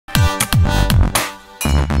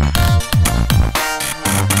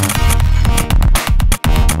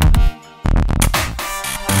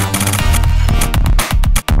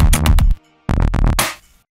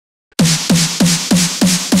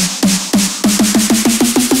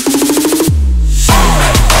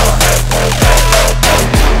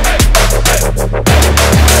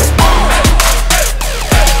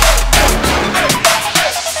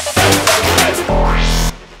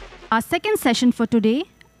second session for today.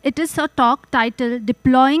 It is a talk titled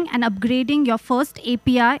Deploying and Upgrading Your First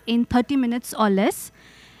API in 30 Minutes or Less.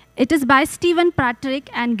 It is by Stephen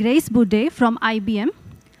Patrick and Grace Burdett from IBM.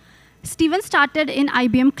 Stephen started in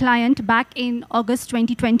IBM Client back in August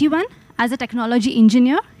 2021 as a technology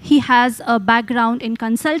engineer. He has a background in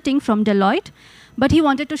consulting from Deloitte, but he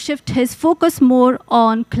wanted to shift his focus more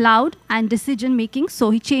on cloud and decision making,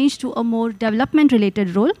 so he changed to a more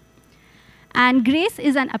development-related role. And Grace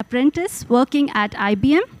is an apprentice working at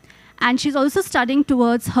IBM, and she's also studying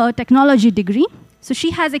towards her technology degree. So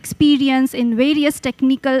she has experience in various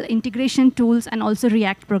technical integration tools and also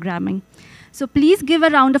React programming. So please give a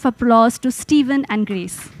round of applause to Stephen and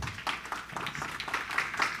Grace.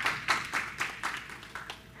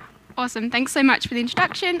 Awesome. Thanks so much for the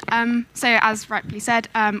introduction. So as rightfully said,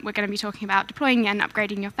 we're going to be talking about deploying and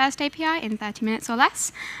upgrading your first API in 30 minutes or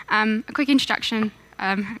less. A quick introduction,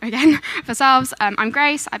 again, for ourselves. I'm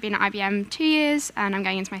Grace. I've been at IBM 2 years, and I'm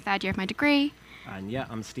going into my third year of my degree. And yeah,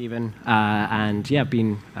 I'm Stephen, and yeah, I've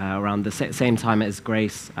been around the same time as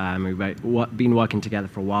Grace. We've been working together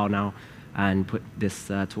for a while now and put this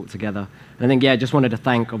talk together. And I think, yeah, just wanted to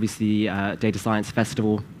thank, obviously, Data Science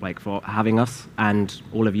Festival for having us, and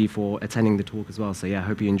all of you for attending the talk as well. So yeah, I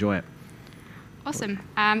hope you enjoy it. Awesome.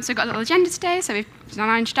 So we've got a little agenda today. So we've done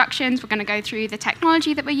our introductions. We're going to go through the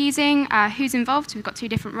technology that we're using, who's involved. So we've got 2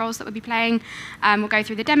 different roles that we'll be playing. We'll go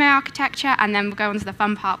through the demo architecture, and then we'll go on to the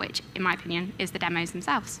fun part, which, in my opinion, is the demos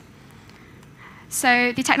themselves.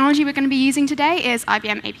 So the technology we're going to be using today is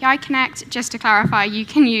IBM API Connect. Just to clarify, you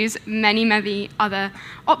can use many other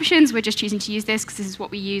options. We're just choosing to use this because this is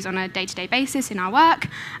what we use on a day-to-day basis in our work.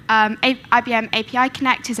 IBM API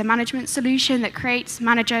Connect is a management solution that creates,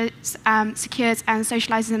 manages, secures, and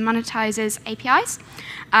socializes and monetizes APIs.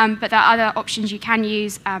 But there are other options you can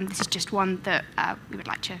use. This is just one that we would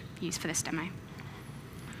like to use for this demo.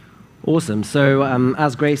 Awesome. So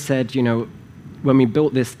as Grace said, when we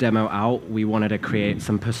built this demo out, we wanted to create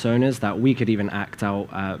some personas that we could even act out,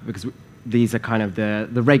 because these are kind of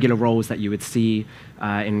the regular roles that you would see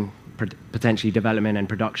in potentially development and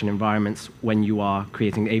production environments when you are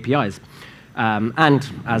creating APIs. And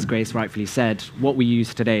as Grace rightfully said, what we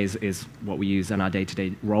use today is what we use in our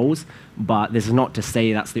day-to-day roles, but this is not to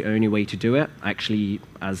say that's the only way to do it. Actually,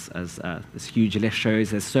 as this huge list shows,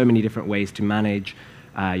 there's so many different ways to manage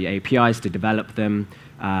your APIs, to develop them,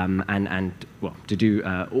 and well, to do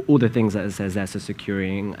all the things that it says there, so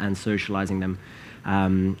securing and socializing them.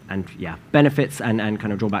 And yeah, benefits and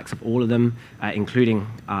kind of drawbacks of all of them, including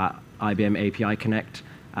IBM API Connect.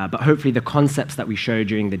 But hopefully the concepts that we show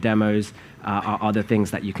during the demos are the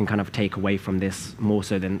things that you can kind of take away from this more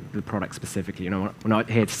so than the product specifically. We're not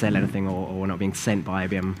here to sell anything, or we're not being sent by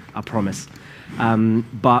IBM, I promise.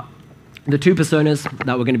 But the 2 personas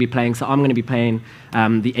that we're going to be playing, so I'm going to be playing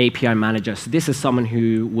the API manager. So this is someone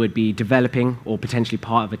who would be developing or potentially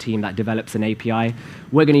part of a team that develops an API.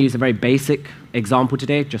 We're going to use a very basic example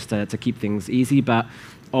today just to keep things easy, but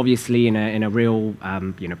obviously in a real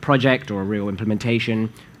project or a real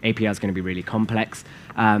implementation, API is going to be really complex.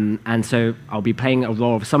 And so I'll be playing a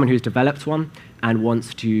role of someone who's developed one and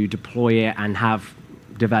wants to deploy it and have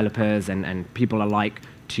developers and people alike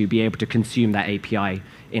to be able to consume that API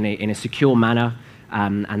in a secure manner,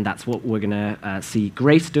 and that's what we're going to see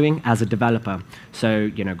Grace doing as a developer. So,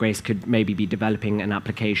 Grace could maybe be developing an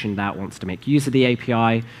application that wants to make use of the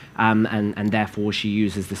API, and therefore she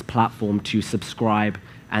uses this platform to subscribe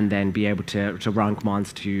and then be able to run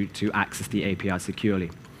commands to access the API securely.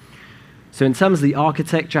 So in terms of the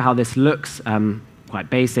architecture, how this looks, quite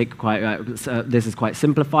basic, this is quite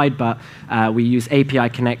simplified, but we use API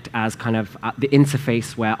Connect as kind of the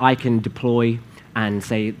interface where I can deploy and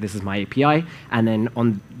say, this is my API, and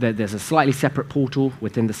then there's a slightly separate portal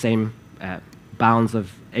within the same bounds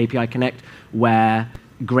of API Connect where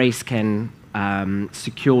Grace can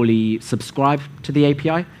securely subscribe to the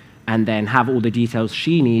API and then have all the details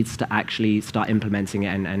she needs to actually start implementing it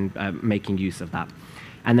and making use of that.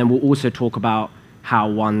 And then we'll also talk about how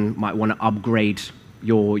one might want to upgrade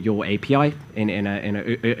your API in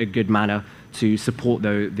a good manner to support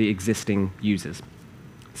the existing users.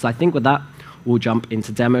 So I think with that, we'll jump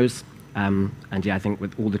into demos. And yeah, I think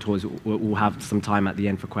with all the tours, we'll have some time at the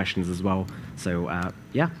end for questions as well. So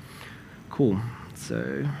yeah, cool.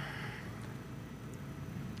 So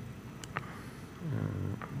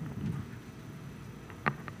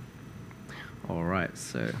all right,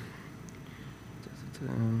 so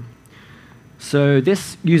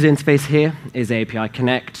this user interface here is API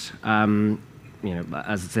Connect.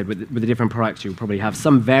 as I said, with the different products, you'll probably have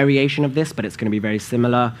some variation of this, but it's going to be very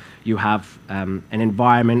similar. You have an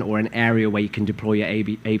environment or an area where you can deploy your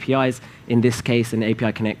APIs. In this case, in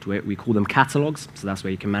API Connect, we call them catalogs, so that's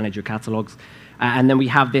where you can manage your catalogs. And then we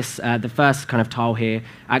have this, the first kind of tile here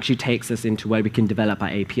actually takes us into where we can develop our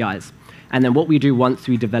APIs. And then what we do once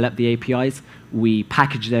we develop the APIs, we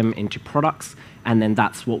package them into products, and then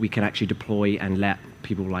that's what we can actually deploy and let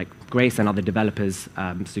people like Grace and other developers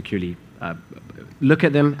securely look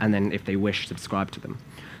at them, and then if they wish, subscribe to them.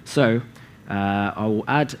 So I will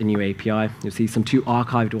add a new API. You'll see some 2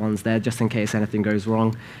 archived ones there, just in case anything goes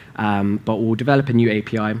wrong. But we'll develop a new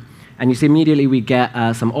API. And you see immediately we get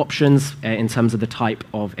some options in terms of the type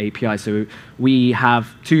of API. So we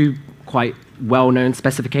have 2 quite well-known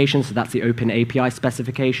specifications. So that's the Open API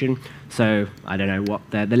specification. So I don't know what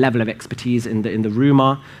the level of expertise in the room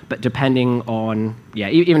are, but depending on,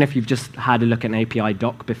 even if you've just had a look at an API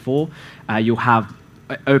doc before, you'll have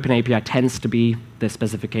Open API tends to be the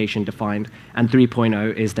specification defined, and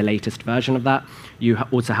 3.0 is the latest version of that. You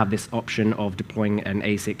also have this option of deploying an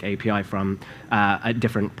ASIC API from a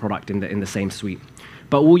different product in the same suite.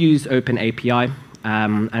 But we'll use Open API,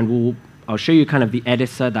 and I'll show you kind of the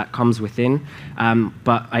editor that comes within.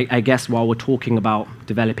 But I guess while we're talking about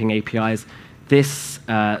developing APIs, this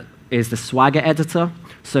is the Swagger editor.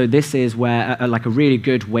 So this is where like a really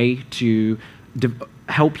good way to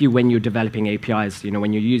help you when you're developing APIs,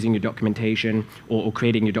 when you're using your documentation or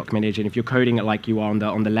creating your documentation. If you're coding it like you are on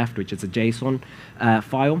the left, which is a JSON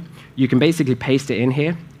file, you can basically paste it in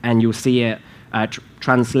here, and you'll see it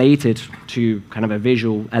translated to kind of a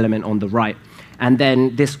visual element on the right. And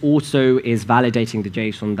then this also is validating the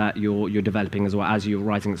JSON that you're developing as well as you're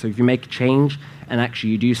writing it. So if you make a change and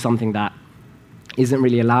actually you do something that isn't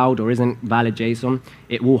really allowed or isn't valid JSON,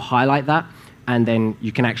 it will highlight that, and then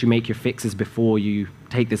you can actually make your fixes before you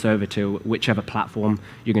take this over to whichever platform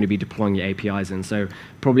you're going to be deploying your APIs in. So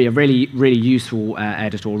probably a really, really useful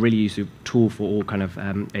editor, or really useful tool for all kind of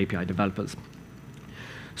API developers.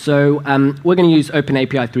 So we're going to use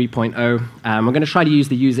OpenAPI 3.0. We're going to try to use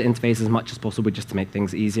the user interface as much as possible just to make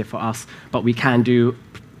things easier for us, but we can do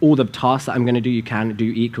all the tasks that I'm going to do, you can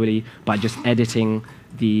do equally by just editing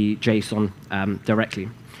the JSON directly.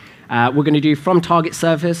 We're going to do from target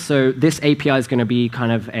service. So this API is going to be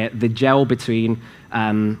kind of the gel between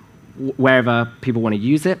wherever people want to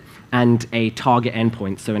use it and a target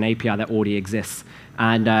endpoint, so an API that already exists.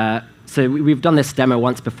 And so we've done this demo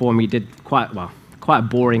once before, and we did quite a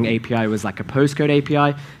boring API. It was like a postcode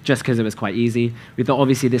API, just because it was quite easy. We thought,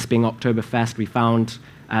 obviously, this being Oktoberfest, we found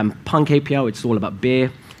Punk API, which is all about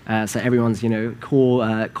beer. So everyone's,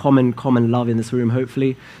 common love in this room,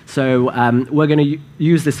 hopefully. So we're going to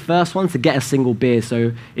use this first one to get a single beer.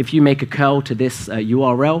 So if you make a curl to this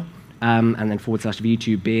URL, and then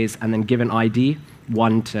 /v2 beers, and then give an ID,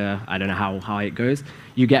 1 to, I don't know how high it goes,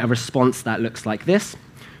 you get a response that looks like this,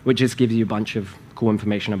 which just gives you a bunch of cool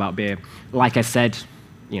information about beer. Like I said,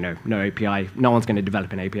 no API, no one's going to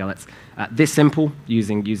develop an API that's this simple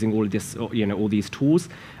using all of this, all these tools.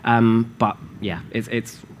 But yeah,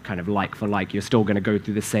 it's kind of like for like. You're still going to go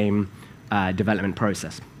through the same development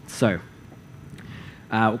process. So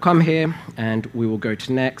we'll come here and we will go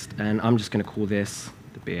to next, and I'm just going to call this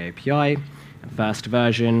the beer API, first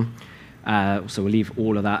version. So we'll leave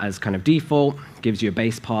all of that as kind of default. Gives you a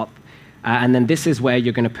base path. And then this is where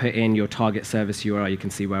you're going to put in your target service URL. You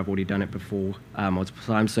can see where I've already done it before multiple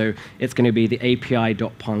times. So it's going to be the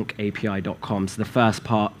api.punkapi.com. So the first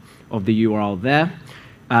part of the URL there.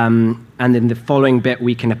 And then the following bit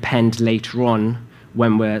we can append later on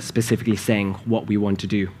when we're specifically saying what we want to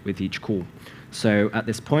do with each call. So at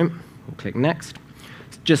this point, we'll click Next.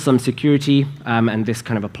 Just some security, and this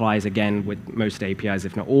kind of applies again with most APIs,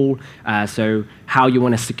 if not all. So how you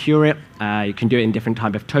want to secure it, you can do it in different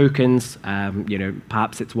type of tokens.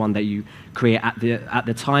 Perhaps it's one that you create at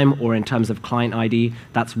the time, or in terms of client ID,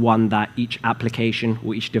 that's one that each application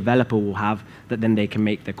or each developer will have that then they can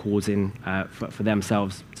make their calls in for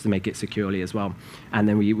themselves to make it securely as well. And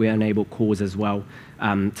then we enable calls as well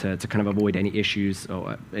to kind of avoid any issues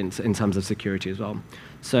or in terms of security as well.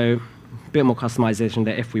 So a bit more customization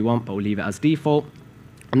there if we want, but we'll leave it as default.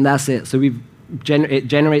 And that's it. So it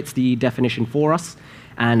generates the definition for us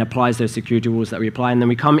and applies those security rules that we apply. And then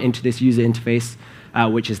we come into this user interface,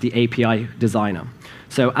 which is the API designer.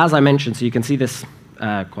 So as I mentioned, so you can see this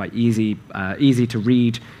quite easy to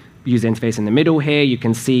read user interface in the middle here. You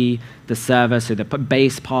can see the server, so the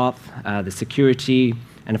base path, the security.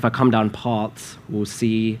 And if I come down paths, we'll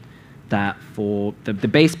see that for the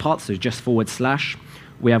base path, so just /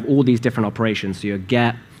 we have all these different operations. So your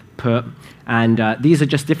get, put. And these are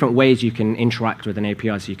just different ways you can interact with an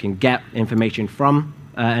API. So you can get information from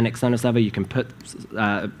an external server, you can put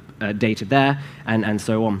data there, and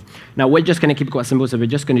so on. Now, we're just going to keep it quite simple, so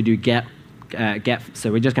we're just going to do get.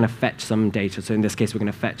 So we're just going to fetch some data. So in this case, we're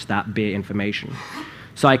going to fetch that beer information.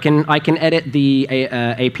 So I can edit the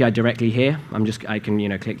API directly here. I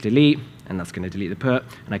can click delete, and that's going to delete the put,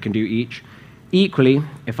 and I can do each. Equally,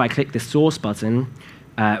 if I click the source button,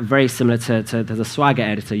 very similar to the Swagger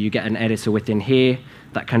editor, you get an editor within here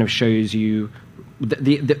that kind of shows you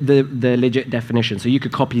the legit definition. So you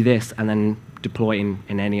could copy this and then deploy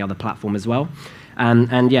in any other platform as well.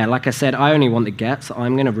 And yeah, like I said, I only want the get, so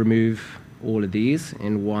I'm going to remove all of these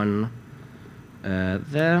in one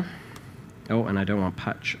there. Oh, and I don't want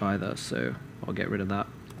patch either, so I'll get rid of that.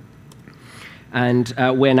 And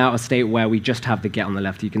we're now at a state where we just have the get on the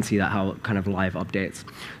left. You can see that how it kind of live updates.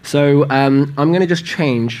 So I'm going to just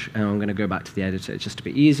change, and I'm going to go back to the editor. It's just a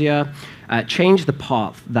bit easier. Change the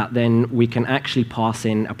path that then we can actually pass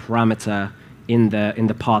in a parameter in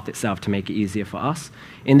the path itself to make it easier for us.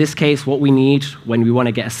 In this case, what we need when we want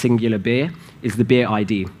to get a singular beer is the beer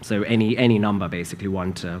ID. So any number, basically,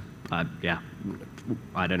 1 to, yeah,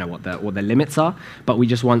 I don't know what the limits are, but we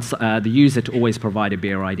just want the user to always provide a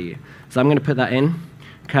beer ID. So I'm going to put that in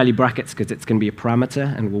curly brackets because it's going to be a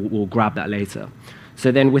parameter, and we'll grab that later.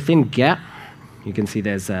 So then within get, you can see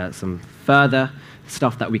there's some further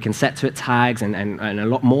stuff that we can set to it, tags and a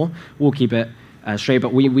lot more. We'll keep it straight,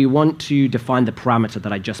 but we want to define the parameter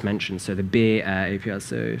that I just mentioned. So the beer API.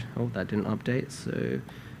 So that didn't update. So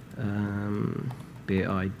beer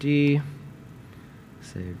ID.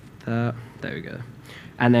 Save that. There we go.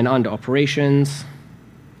 And then under operations,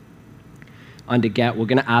 under get, we're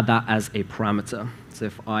going to add that as a parameter. So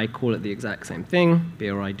if I call it the exact same thing,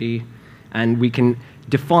 beer ID, and we can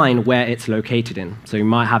define where it's located in. So you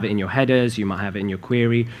might have it in your headers, you might have it in your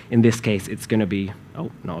query. In this case, it's going to be,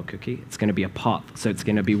 not a cookie, it's going to be a path. So it's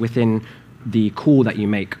going to be within the call that you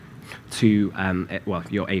make to,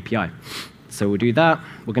 your API. So we'll do that.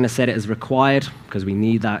 We're going to set it as required, because we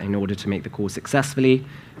need that in order to make the call successfully.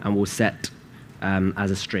 And we'll set as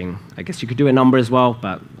a string. I guess you could do a number as well,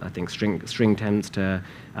 but I think string tends to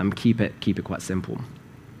keep it quite simple.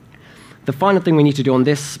 The final thing we need to do on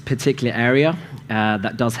this particular area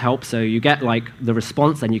that does help, so you get like the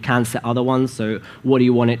response, and you can set other ones. So what do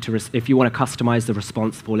you want it to, if you want to customize the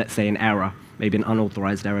response for, let's say, an error, maybe an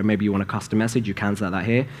unauthorized error, maybe you want a custom message, you can set that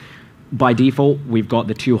here. By default, we've got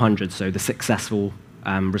the 200, so the successful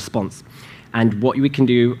response. And what we can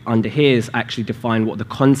do under here is actually define what the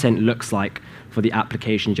content looks like for the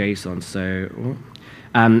application JSON. So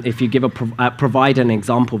if you give provide an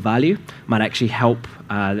example value, might actually help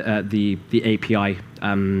the API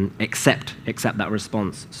accept that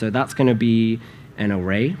response. So that's going to be an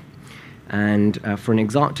array. And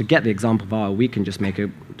to get the example value, we can just make a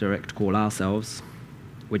direct call ourselves,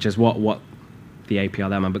 which is what the API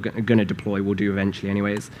that I'm going to deploy will do eventually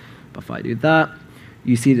anyways. But if I do that,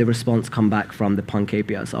 you see the response come back from the Punk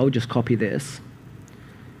API. So I'll just copy this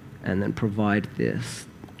and then provide this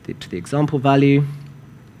to the example value.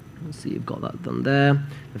 So you've got that done there.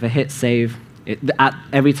 If I hit save,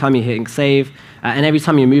 every time you're hitting save, and every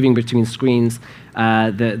time you're moving between screens,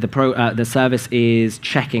 the service is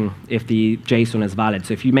checking if the JSON is valid.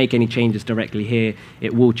 So if you make any changes directly here,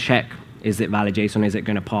 it will check, is it valid JSON, is it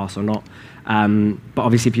going to pass or not? But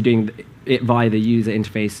obviously, if you're doing it via the user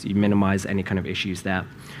interface, you minimize any kind of issues there.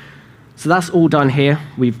 So that's all done here.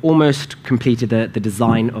 We've almost completed the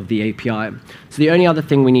design of the API. So the only other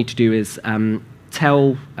thing we need to do is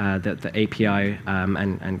tell the API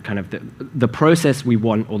and kind of the process we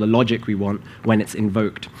want, or the logic we want, when it's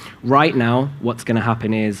invoked. Right now, what's going to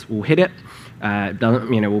happen is we'll hit it.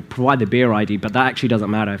 We'll provide the beer ID, but that actually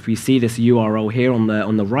doesn't matter. If we see this URL here on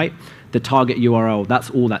the right, the target URL,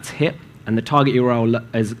 that's all that's hit. And the target URL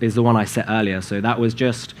is the one I set earlier. So that was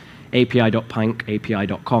just api.punk,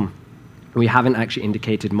 api.com. We haven't actually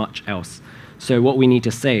indicated much else. So what we need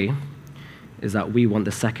to say is that we want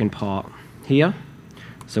the second part here.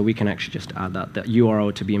 So we can actually just add that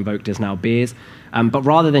URL to be invoked is now beers. But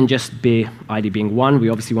rather than just beer ID being 1, we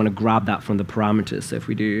obviously want to grab that from the parameters. So if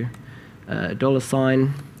we do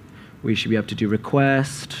 $, we should be able to do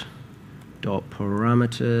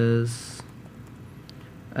request.parameters.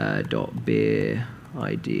 Beer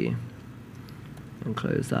ID, and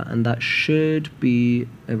close that. And that should be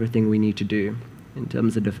everything we need to do in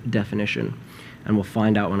terms of definition. And we'll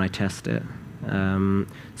find out when I test it.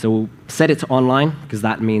 So we'll set it to online, because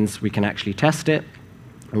that means we can actually test it.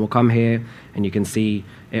 And we'll come here, and you can see,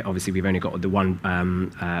 obviously, we've only got the one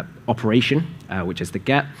operation, which is the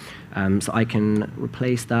get. So I can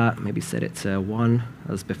replace that, maybe set it to 1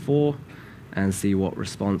 as before, and see what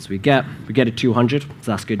response we get. We get a 200, so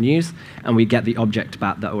that's good news, and we get the object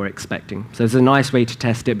back that we're expecting. So it's a nice way to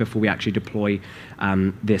test it before we actually deploy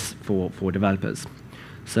this for developers.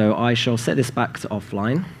 So I shall set this back to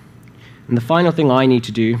offline. And the final thing I need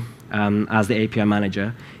to do as the API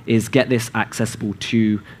manager is get this accessible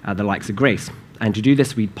to the likes of Grace. And to do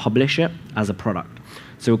this, we publish it as a product.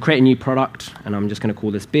 So we'll create a new product, and I'm just going to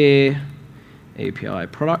call this beer API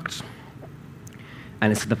product.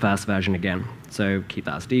 And it's the first version again. So keep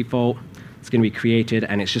that as default. It's going to be created,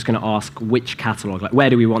 and it's just going to ask which catalog, like where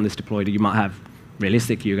do we want this deployed? You might have,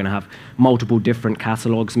 realistically, you're going to have multiple different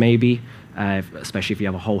catalogs maybe, especially if you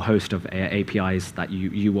have a whole host of APIs that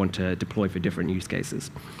you want to deploy for different use cases.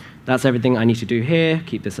 That's everything I need to do here.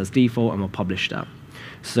 Keep this as default, and we'll publish that.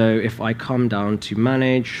 So if I come down to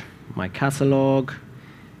manage my catalog,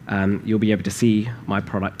 you'll be able to see my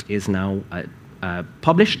product is now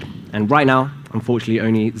published. And right now, unfortunately,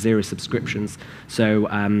 only 0 subscriptions. So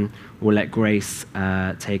we'll let Grace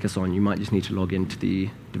take us on. You might just need to log into the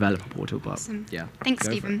developer portal. But Awesome. Yeah, Thanks,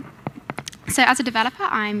 Stephen. So as a developer,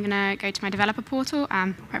 I'm going to go to my developer portal.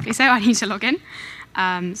 Hopefully so, I need to log in.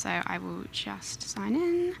 So I will just sign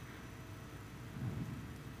in.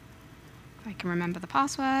 If I can remember the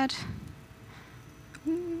password.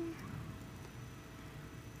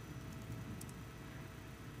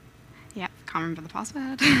 Yep, can't remember the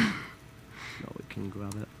password. no, we can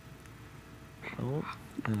grab it. Oh,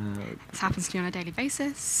 This happens to me on a daily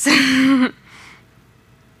basis.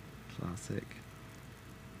 classic.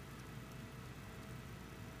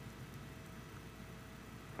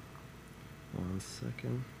 One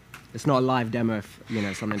second. It's not a live demo if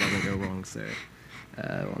something doesn't go wrong. So,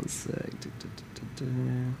 1 sec.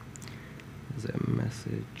 Is it a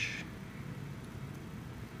message?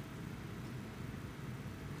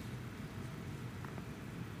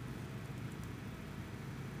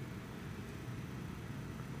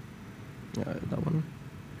 That one.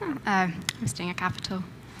 I was doing a capital.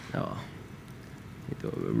 Oh, you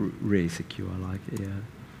thought it was really secure. I like it. Yeah.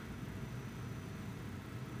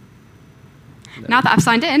 Now that I've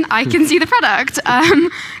signed in, I can see the product.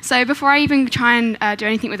 So before I even try and do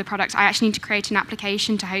anything with the product, I actually need to create an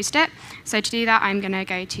application to host it. So to do that, I'm going to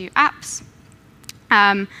go to Apps,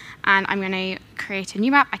 and I'm going to create a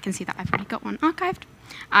new app. I can see that I've already got one archived.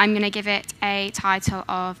 I'm going to give it a title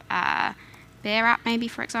of Beer App, maybe,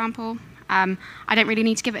 for example. I don't really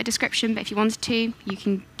need to give it a description, but if you wanted to, you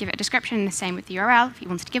can give it a description, and the same with the URL. If you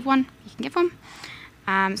wanted to give one, you can give one.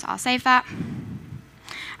 So I'll save that.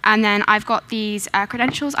 And then I've got these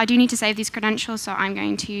credentials. I do need to save these credentials, so I'm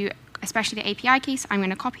going to, especially the API key, so I'm going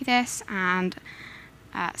to copy this and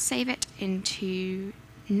save it into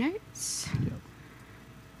Notes. Yep.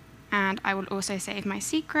 And I will also save my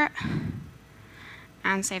secret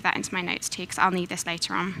and save that into my Notes too, because I'll need this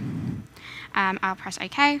later on. I'll press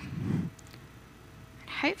OK.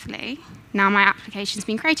 Hopefully, now my application's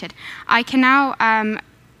been created. I can now add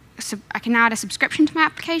a subscription to my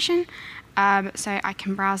application. So I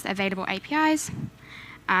can browse the available APIs,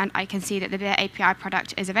 and I can see that the Beer API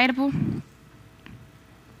product is available.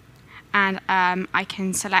 And I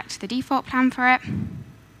can select the default plan for it.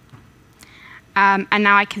 And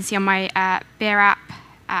now I can see on my Beer app,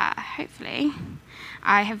 hopefully,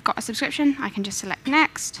 I have got a subscription. I can just select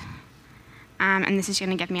Next. And this is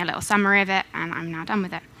going to give me a little summary of it, and I'm now done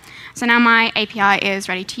with it. So now my API is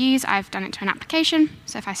ready to use. I've done it to an application.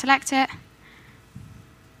 So if I select it,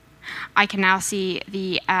 I can now see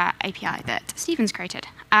the API that Stephen's created.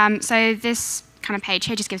 So this kind of page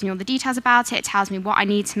here just gives me all the details about it. It tells me what I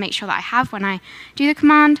need to make sure that I have when I do the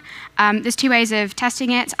command. There's 2 ways of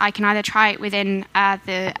testing it. I can either try it within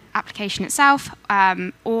the application itself,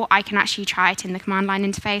 or I can actually try it in the command line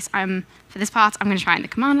interface. For this part, I'm going to try it in the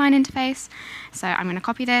command line interface. So I'm going to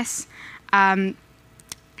copy this, and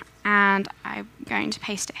I'm going to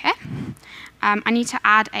paste it here. I need to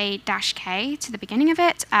add a -k to the beginning of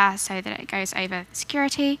it so that it goes over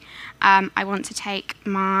security. I want to take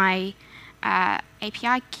my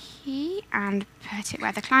API key and put it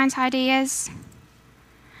where the client ID is.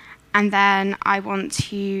 And then I want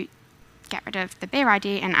to get rid of the beer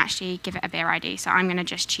ID and actually give it a beer ID. So I'm going to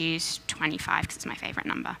just choose 25 because it's my favorite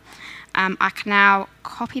number. I can now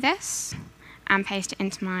copy this and paste it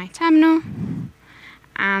into my terminal.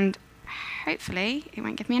 And hopefully, it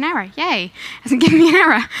won't give me an error. Yay, it hasn't given me an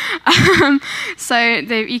error. So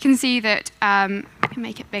you can see that, I can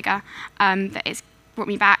make it bigger, that it's brought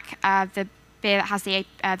me back the beer that has the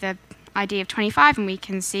ID of 25, and we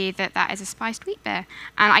can see that that is a spiced wheat beer.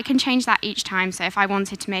 And I can change that each time. So if I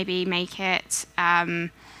wanted to maybe make it a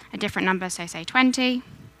different number, so say 20,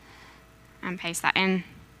 and paste that in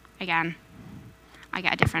again, I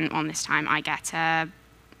get a different one this time. I get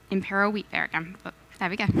imperial wheat beer again. But there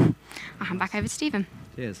we go. I'll hand back over to Stephen.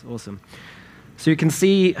 Cheers, awesome. So you can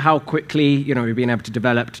see how quickly we've been able to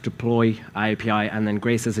develop, to deploy API, and then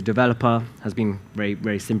Grace as a developer has been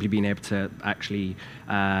very simply being able to actually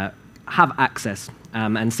have access.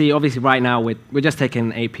 And see, obviously right now we're just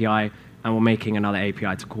taking an API and we're making another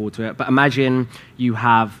API to call to it. But imagine you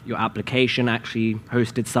have your application actually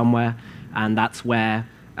hosted somewhere, and that's where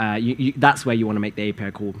you want to make the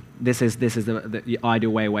API call. This is the ideal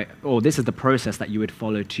way, or this is the process that you would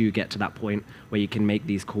follow to get to that point where you can make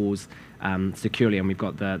these calls securely, and we've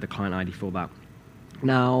got the client ID for that.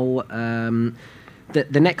 Now,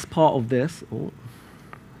 the next part of this,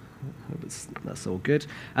 that's all good.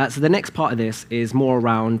 So the next part of this is more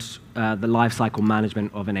around the lifecycle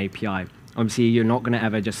management of an API. Obviously, you're not going to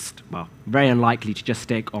ever very unlikely to just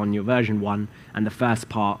stick on your version 1 and the first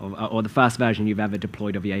part of, or the first version you've ever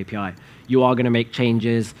deployed of your API. You are going to make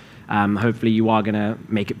changes. Hopefully, you are going to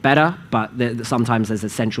make it better, but sometimes there's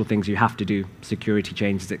essential things you have to do, security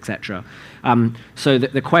changes, etc. So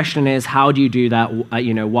the question is, how do you do that,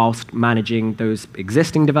 whilst managing those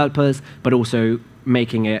existing developers, but also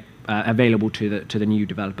making it available to the new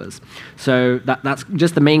developers? So that's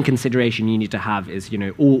just the main consideration you need to have is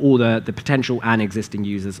all the potential and existing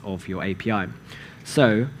users of your API.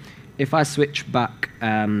 So if I switch back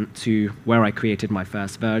to where I created my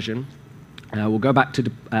first version, we'll go back to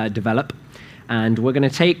develop, and we're going to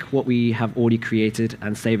take what we have already created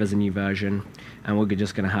and save as a new version, and we're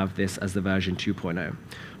just going to have this as the version 2.0.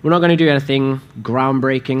 We're not going to do anything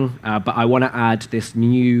groundbreaking, but I want to add this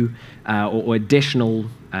new or additional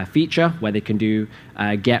feature where they can do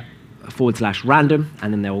get /random,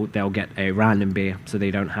 and then they'll get a random beer, so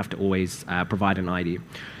they don't have to always provide an ID.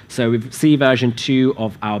 So we see version 2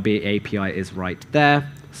 of our beer API is right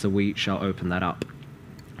there, so we shall open that up.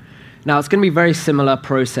 Now, it's going to be a very similar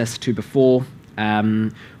process to before.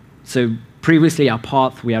 So previously, our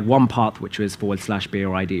path, we had one path, which was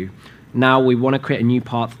 /beer ID. Now, we want to create a new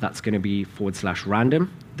path that's going to be /random.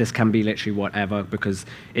 This can be literally whatever, because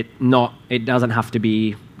it doesn't have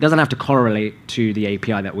to correlate to the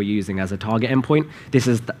API that we're using as a target endpoint. This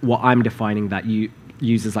is what I'm defining that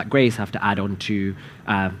users like Grace have to add on to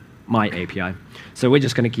my API. So we're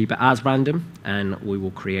just going to keep it as random, and we will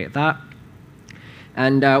create that.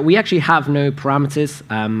 And we actually have no parameters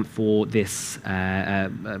for this,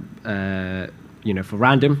 for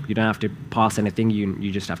random. You don't have to pass anything.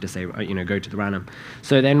 You just have to say, go to the random.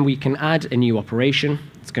 So then we can add a new operation.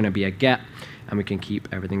 It's going to be a get, and we can keep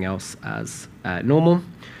everything else as normal.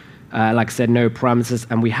 Like I said, no parameters.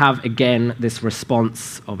 And we have, again, this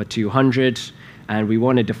response of a 200. And we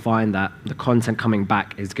want to define that the content coming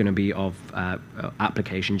back is going to be of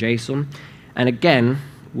application JSON. And again,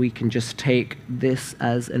 we can just take this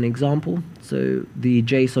as an example. So the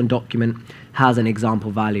JSON document has an example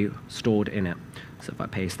value stored in it. So if I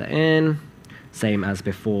paste that in, same as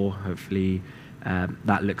before, hopefully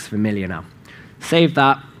that looks familiar now. Save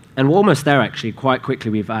that, and we're almost there actually. Quite quickly,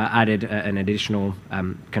 we've added an additional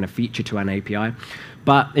kind of feature to an API.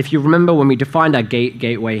 But if you remember when we defined our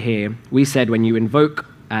gateway here, we said when you invoke,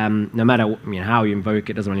 no matter how you invoke,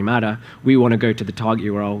 it doesn't really matter. We want to go to the target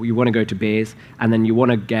URL. You want to go to beers, and then you want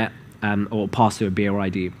to get or pass to a beer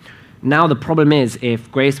ID. Now the problem is,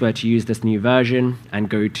 if Grace were to use this new version and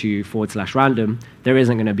go to /random, there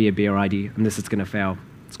isn't going to be a beer ID, and this is going to fail.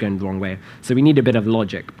 It's going the wrong way. So we need a bit of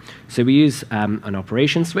logic. So we use an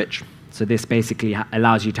operation switch. So this basically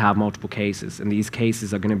allows you to have multiple cases, and these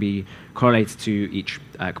cases are going to be correlated to each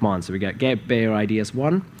command. So we get beer ID as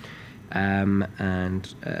 1. And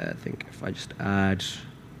I think if I just add,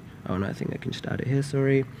 oh no, I think I can just add it here,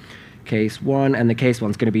 sorry. Case 1, and the case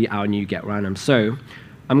 1's going to be our new get random. So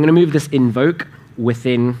I'm going to move this invoke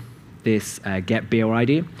within this get beer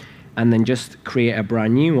ID, and then just create a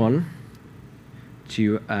brand new one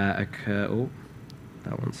to occur. Oh,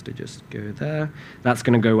 that wants to just go there. That's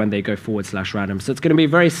going to go when they go /random. So it's going to be a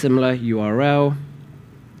very similar URL.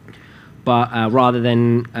 But rather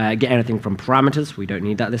than get anything from parameters, we don't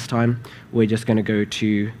need that this time. We're just going to go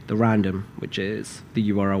to the random, which is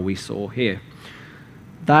the URL we saw here.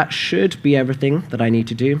 That should be everything that I need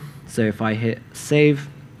to do. So if I hit save,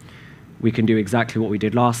 we can do exactly what we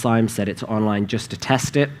did last time, set it to online just to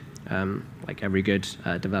test it, like every good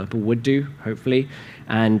developer would do, hopefully.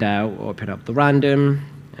 And we'll open up the random,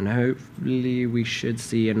 and hopefully we should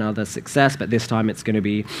see another success, but this time it's going to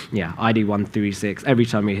be, yeah, ID 136. Every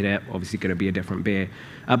time we hit it, obviously going to be a different beer.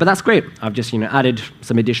 But that's great. I've just added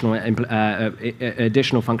some additional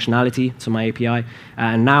functionality to my API,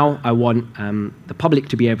 and now I want the public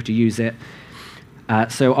to be able to use it.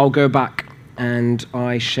 So I'll go back and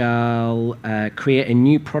I shall create a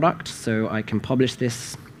new product so I can publish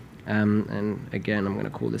this. And again, I'm going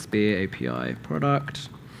to call this beer API product,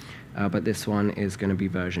 but this one is going to be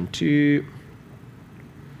version 2.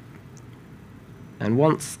 And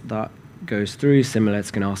once that goes through, similar,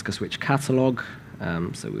 it's going to ask us which catalog.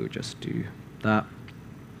 So we'll just do that.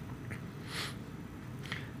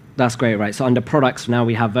 That's great, right? So under products, now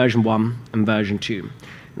we have version 1 and version 2.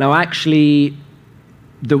 Now, actually,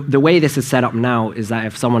 the way this is set up now is that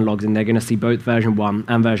if someone logs in, they're going to see both version 1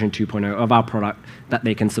 and version 2.0 of our product that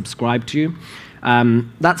they can subscribe to.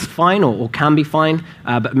 That's fine, or can be fine,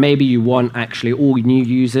 but maybe you want actually all new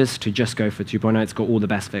users to just go for 2.0. It's got all the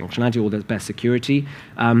best functionality, all the best security.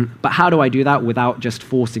 But how do I do that without just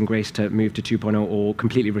forcing Grace to move to 2.0 or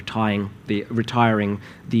completely retiring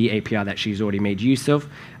the API that she's already made use of,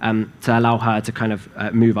 to allow her to kind of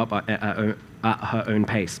move up at her own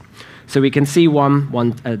pace? So we can see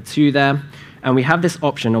 1, 2 there. And we have this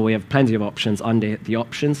option, or we have plenty of options under the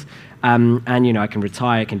options. And I can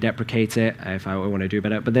retire, I can deprecate it if I want to do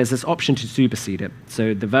better. But there's this option to supersede it.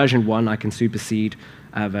 So the version 1, I can supersede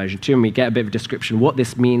version 2, and we get a bit of a description what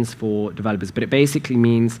this means for developers. But it basically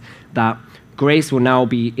means that Grace will now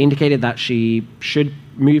be indicated that she should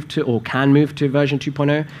move to, or can move to version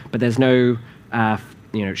 2.0, but there's no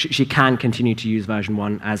she can continue to use version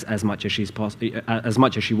 1 as much as she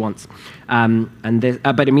wants.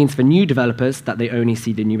 But it means for new developers that they only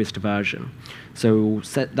see the newest version. So we'll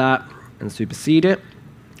set that and supersede it,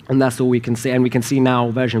 and that's all we can see. And we can see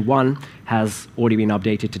now version 1 has already been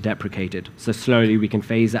updated to deprecated. So slowly we can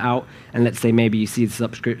phase it out. And let's say maybe you see the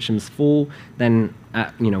subscriptions fall, then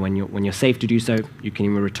when you're safe to do so, you can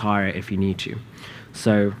even retire it if you need to.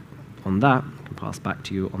 So on that, I can pass back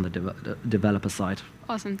to you on the developer side.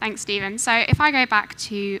 Awesome, thanks, Stephen. So if I go back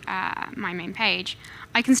to my main page,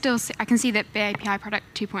 I can see that Beer API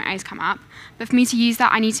product 2.0 has come up. But for me to use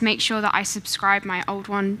that, I need to make sure that I subscribe my old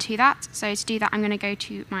one to that. So to do that, I'm going to go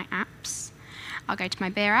to my apps. I'll go to my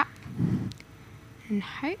Beer app. And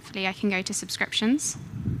hopefully I can go to subscriptions.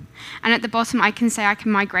 And at the bottom, I can say I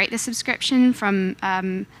can migrate the subscription from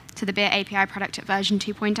to the Beer API product at version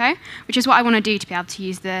 2.0, which is what I want to do to be able to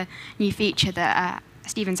use the new feature that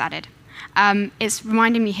Stephen's added. It's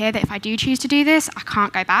reminding me here that if I do choose to do this, I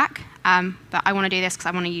can't go back, but I want to do this because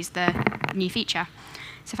I want to use the new feature.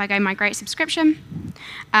 So if I go migrate subscription,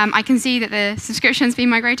 I can see that the subscription's been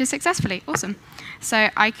migrated successfully. Awesome. So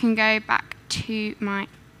I can go back to my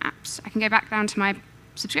apps. I can go back down to my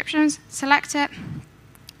subscriptions, select it,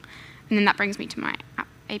 and then that brings me to my app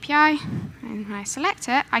API. And when I select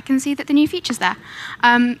it, I can see that the new feature's there.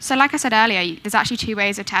 So like I said earlier, there's actually 2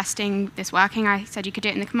 ways of testing this working. I said you could do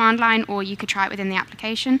it in the command line, or you could try it within the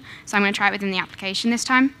application. So I'm going to try it within the application this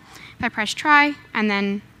time. If I press try and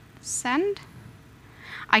then send,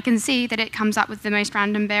 I can see that it comes up with the most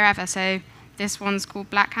random beer ever. So this one's called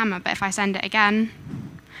Black Hammer, but if I send it again,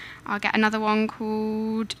 I'll get another one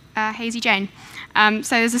called Hazy Jane.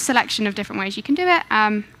 So there's a selection of different ways you can do it,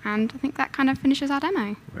 and I think that kind of finishes our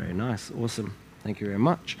demo. Very nice, awesome. Thank you very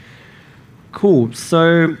much. Cool.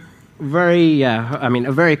 So a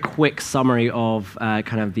very quick summary of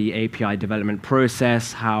kind of the API development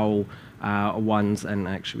process, how and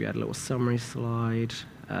actually we had a little summary slide.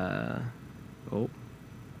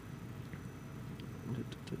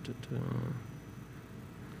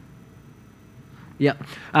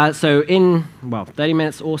 Yeah. So in 30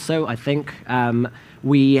 minutes or so, I think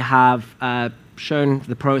we have shown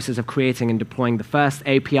the process of creating and deploying the first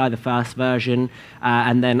API, the first version,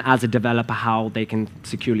 and then as a developer how they can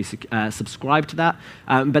securely subscribe to that.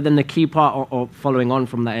 But then the key part of following on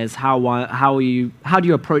from that is how do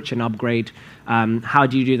you approach an upgrade? How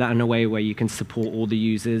do you do that in a way where you can support all the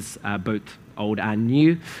users, both old and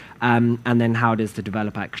new? And then how does the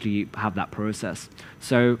developer actually have that process?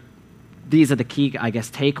 So these are the key, I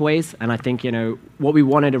guess, takeaways. And I think, what we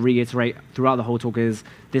wanted to reiterate throughout the whole talk is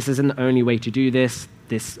this isn't the only way to do this.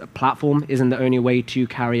 This platform isn't the only way to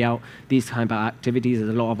carry out these kind of activities.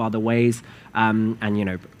 There's a lot of other ways. And,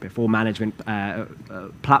 before management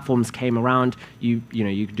platforms came around, you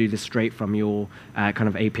could do this straight from your kind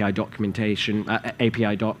of API documentation,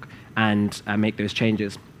 API doc, and make those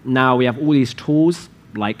changes. Now we have all these tools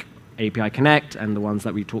like API Connect and the ones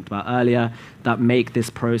that we talked about earlier that make this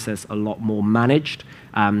process a lot more managed.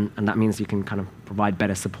 And that means you can kind of provide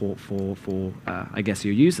better support for I guess,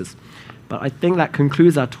 your users. But I think that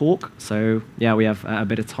concludes our talk. So yeah, we have a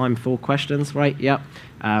bit of time for questions, right? Yeah.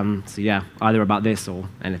 So yeah, either about this or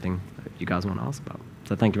anything that you guys want to ask about.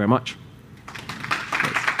 So thank you very much.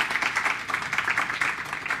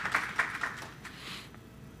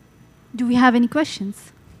 Do we have any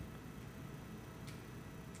questions?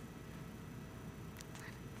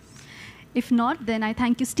 If not, then I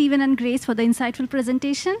thank you, Stephen and Grace, for the insightful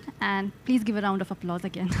presentation. And please give a round of applause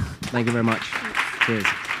again. Thank you very much. Cheers.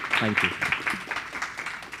 Thank you.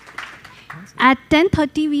 At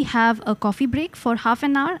 10:30, we have a coffee break for half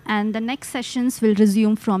an hour, and the next sessions will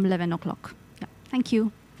resume from 11 o'clock. Yeah. Thank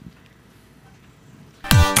you.